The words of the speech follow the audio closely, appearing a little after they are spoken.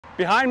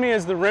Behind me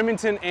is the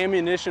Remington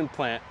ammunition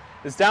plant.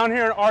 It's down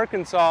here in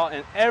Arkansas,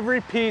 and every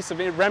piece of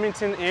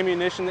Remington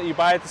ammunition that you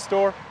buy at the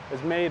store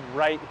is made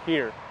right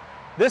here.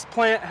 This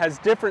plant has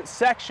different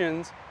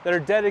sections that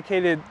are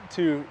dedicated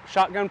to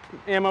shotgun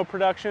ammo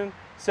production,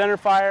 center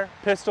fire,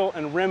 pistol,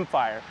 and rim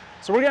fire.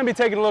 So we're going to be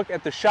taking a look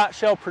at the shot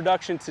shell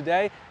production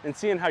today and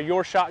seeing how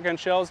your shotgun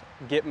shells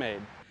get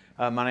made.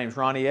 My name is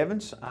Ronnie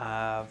Evans.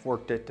 I've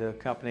worked at the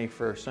company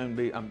for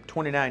I'm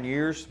 29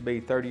 years,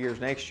 be 30 years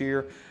next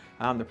year.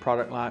 I'm the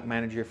product line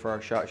manager for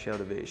our shot shell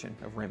division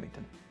of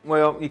Remington.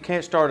 Well, you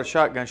can't start a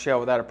shotgun shell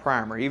without a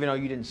primer, even though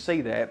you didn't see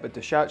that, but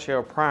the shot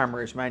shell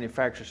primer is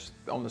manufactured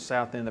on the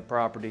south end of the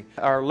property.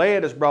 Our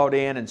lead is brought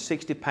in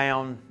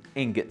 60-pound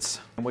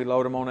ingots, and we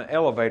load them on an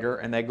elevator,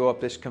 and they go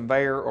up this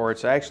conveyor, or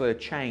it's actually a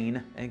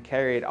chain, and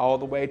carry it all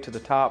the way to the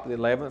top of the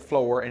 11th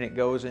floor, and it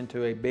goes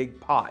into a big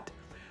pot.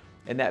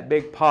 And that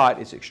big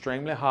pot is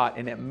extremely hot,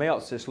 and it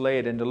melts this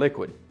lead into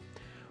liquid.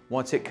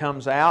 Once it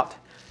comes out,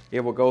 it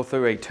will go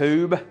through a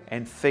tube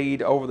and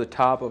feed over the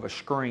top of a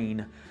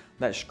screen.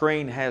 That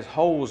screen has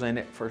holes in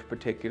it for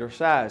particular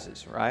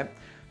sizes, right?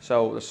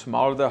 So the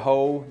smaller the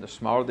hole, the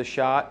smaller the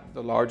shot,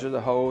 the larger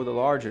the hole, the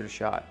larger the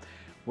shot.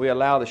 We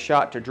allow the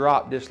shot to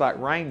drop just like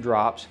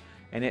raindrops,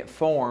 and it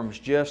forms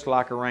just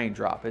like a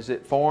raindrop. As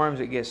it forms,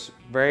 it gets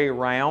very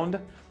round.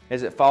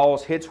 As it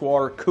falls, hits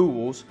water,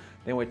 cools,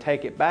 then we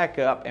take it back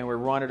up and we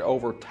run it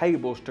over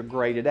tables to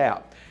grade it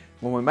out.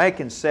 When we're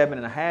making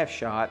 7.5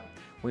 shot,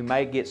 we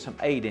may get some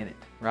 8 in it,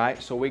 right?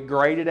 So we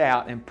grade it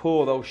out and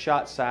pull those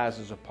shot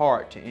sizes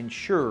apart to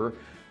ensure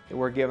that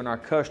we're giving our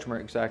customer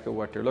exactly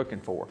what they're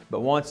looking for. But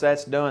once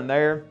that's done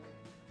there,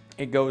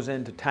 it goes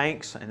into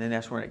tanks, and then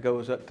that's when it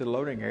goes up to the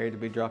loading area to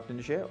be dropped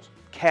into shells.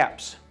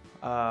 Caps,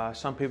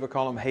 some people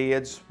call them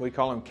heads, we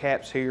call them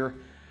caps here.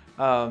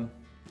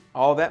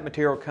 All that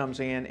material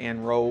comes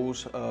in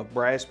rolls of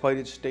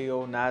brass-plated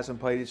steel,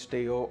 nisin-plated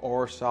steel,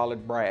 or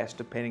solid brass,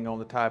 depending on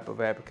the type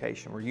of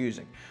application we're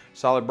using.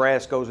 Solid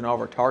brass goes in all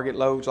of our target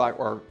loads, like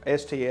our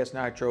STS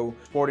Nitro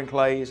Sporting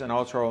Clays, and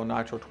also our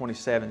Nitro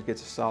 27s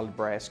gets a solid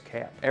brass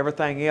cap.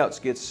 Everything else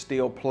gets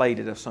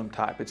steel-plated of some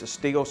type. It's a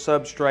steel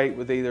substrate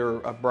with either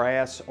a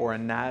brass or a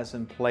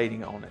nisin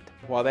plating on it.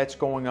 While that's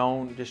going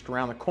on, just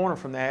around the corner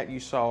from that,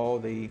 you saw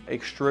the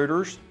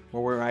extruders,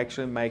 where we're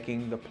actually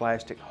making the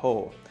plastic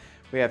hull.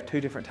 We have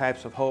 2 different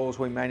types of hulls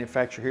we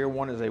manufacture here.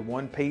 One is a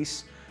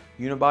one-piece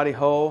unibody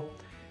hull,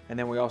 and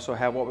then we also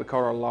have what we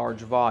call our large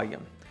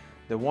volume.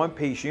 The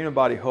one-piece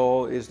unibody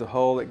hull is the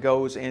hull that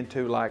goes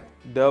into like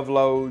dove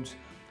loads,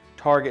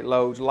 target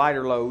loads,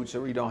 lighter loads,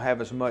 so we don't have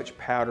as much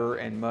powder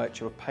and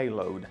much of a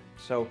payload.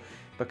 So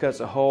because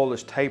the hull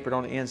is tapered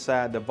on the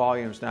inside, the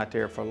volume's not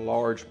there for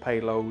large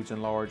payloads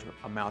and large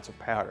amounts of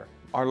powder.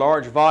 Our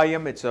large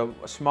volume, it's a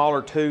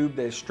smaller tube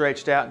that is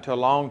stretched out into a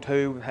long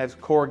tube, has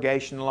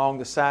corrugation along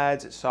the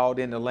sides. It's sawed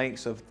into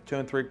lengths of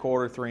 2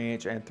 3/4, 3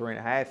 inch, and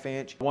 3.5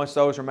 inch. Once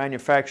those are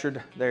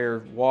manufactured,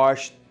 they're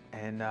washed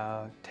and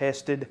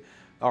tested,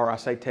 or I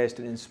say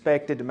tested,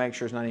 inspected to make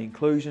sure there's not any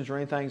inclusions or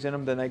anything in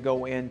them. Then they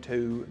go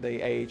into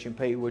the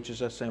AH&P, which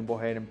is assemble,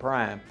 head, and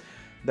prime.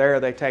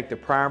 There they take the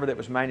primer that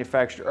was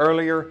manufactured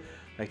earlier,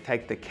 they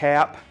take the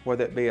cap,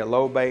 whether it be a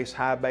low base,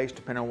 high base,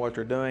 depending on what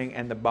they're doing,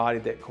 and the body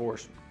that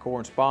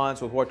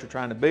corresponds with what you're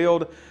trying to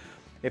build.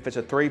 If it's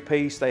a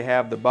 3-piece, they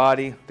have the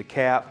body, the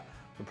cap,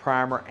 the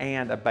primer,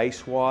 and a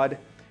base wad.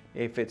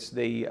 If it's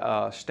the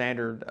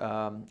standard,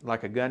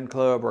 like a gun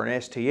club or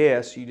an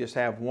STS, you just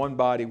have one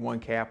body, one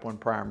cap, one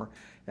primer.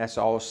 That's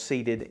all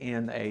seated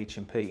in the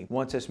H&P.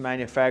 Once it's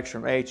manufactured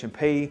from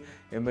H&P,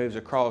 it moves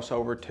across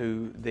over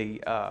to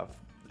the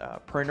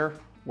printer,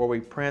 where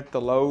we print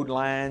the load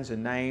lines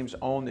and names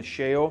on the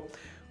shell.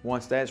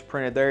 Once that's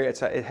printed there,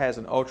 it has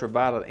an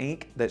ultraviolet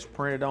ink that's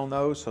printed on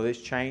those, so it's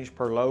changed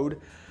per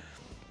load.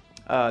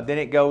 Then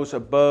it goes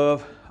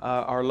above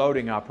our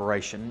loading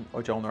operation,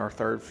 which on our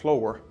 3rd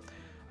floor.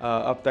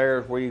 Up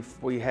there,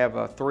 we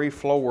have 3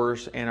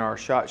 floors in our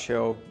shot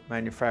shell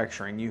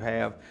manufacturing. You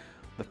have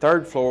the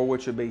 3rd floor,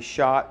 which would be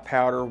shot,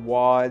 powder,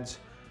 wads,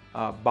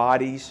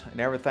 bodies, and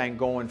everything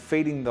going,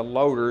 feeding the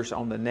loaders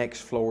on the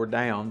next floor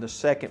down, the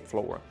 2nd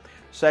floor.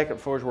 2nd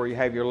floor is where you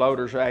have your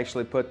loaders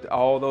actually put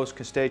all those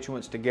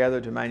constituents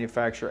together to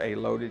manufacture a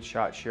loaded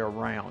shot shell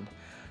round.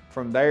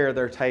 From there,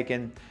 they're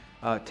taken,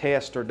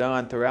 tests are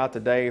done throughout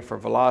the day for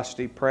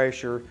velocity,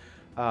 pressure,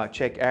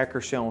 check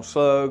accuracy on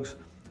slugs.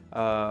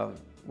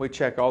 We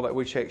check all that.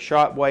 We check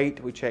shot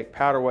weight, we check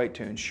powder weight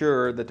to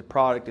ensure that the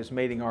product is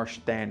meeting our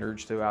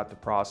standards throughout the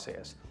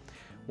process.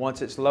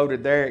 Once it's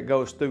loaded there, it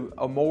goes through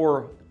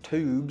more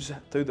tubes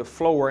through the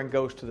floor and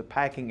goes to the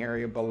packing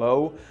area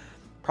below.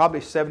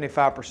 Probably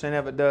 75%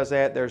 of it does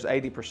that. There's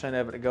 80%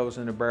 of it that goes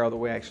in the barrel that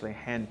we actually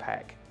hand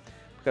pack,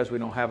 because we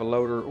don't have a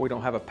loader, we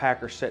don't have a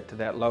packer set to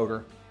that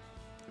loader.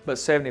 But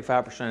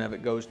 75% of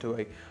it goes to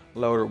a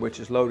loader, which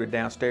is loaded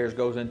downstairs,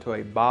 goes into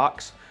a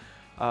box.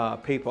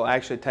 People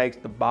actually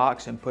take the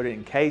box and put it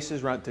in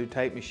cases, run it through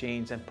tape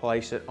machines, and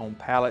place it on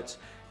pallets.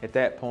 At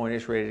that point,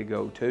 it's ready to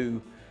go to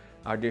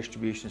our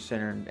distribution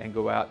center and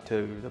go out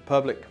to the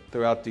public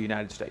throughout the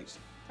United States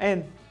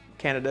and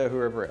Canada,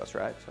 whoever else,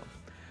 right? So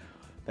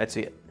that's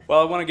it. Well,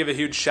 I want to give a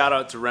huge shout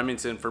out to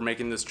Remington for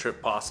making this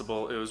trip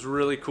possible. It was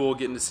really cool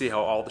getting to see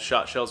how all the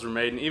shot shells were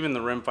made, and even the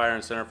rimfire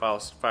and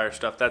centerfire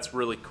stuff, that's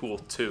really cool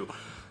too.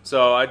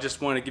 So I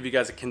just want to give you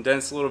guys a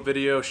condensed little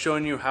video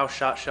showing you how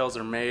shot shells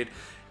are made.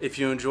 If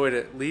you enjoyed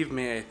it, leave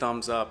me a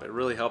thumbs up. It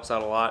really helps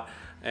out a lot.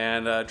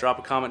 And drop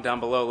a comment down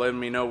below letting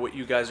me know what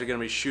you guys are going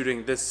to be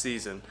shooting this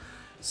season.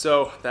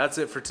 So that's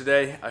it for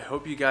today. I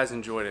hope you guys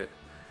enjoyed it,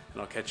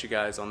 and I'll catch you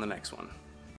guys on the next one.